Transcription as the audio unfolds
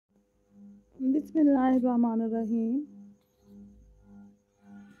बिस्मिल्लाहिर्रहमानिर्रहीम।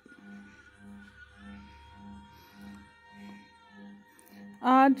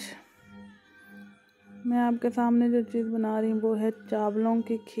 आज मैं आपके सामने जो चीज़ बना रही हूँ वो है चावलों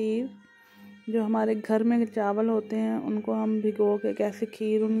की खीर। जो हमारे घर में चावल होते हैं उनको हम भिगो के कैसे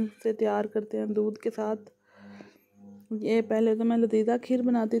खीर उनसे तैयार करते हैं दूध के साथ। ये पहले तो मैं लजीजा खीर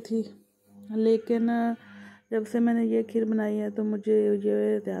बनाती थी, लेकिन जब से मैंने ये खीर बनाई है तो मुझे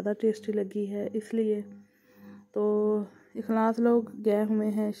ये ज़्यादा टेस्टी लगी है। इसलिए तो इखलास लोग गए हुए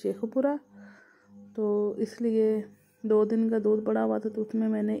हैं शेखुपुरा, तो इसलिए 2 दिन का दूध पड़ा हुआ था, तो उसमें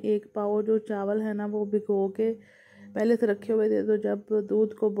मैंने 1 पाव जो चावल है ना वो भिगो के पहले से रखे हुए थे। तो जब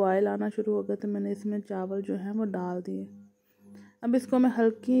दूध को बॉयल आना शुरू हो गया तो मैंने इसमें चावल जो है वो डाल दिए। अब इसको मैं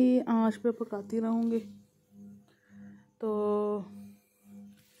हल्की आंच पे पकाती रहूँगी। तो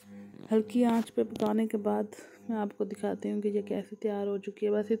हल्की आंच पे पकाने के बाद मैं आपको दिखाती हूँ कि ये कैसे तैयार हो चुकी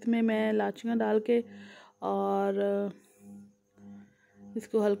है। बस इसमें मैं इलायचियाँ डाल के और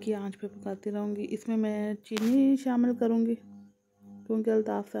इसको हल्की आंच पे पकाती रहूँगी। इसमें मैं चीनी शामिल करूँगी क्योंकि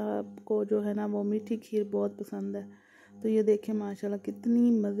अल्ताफ़ साहब को जो है ना वो मीठी खीर बहुत पसंद है। तो ये देखें माशाल्लाह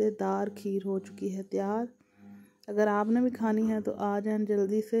कितनी मज़ेदार खीर हो चुकी है तैयार। अगर आपने भी खानी है तो आ जाएं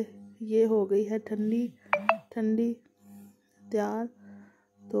जल्दी से। ये हो गई है ठंडी ठंडी तैयार।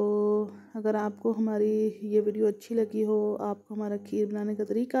 तो अगर आपको हमारी ये वीडियो अच्छी लगी हो, आपको हमारा खीर बनाने का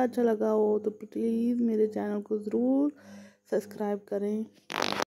तरीका अच्छा लगा हो, तो प्लीज़ मेरे चैनल को ज़रूर सब्सक्राइब करें।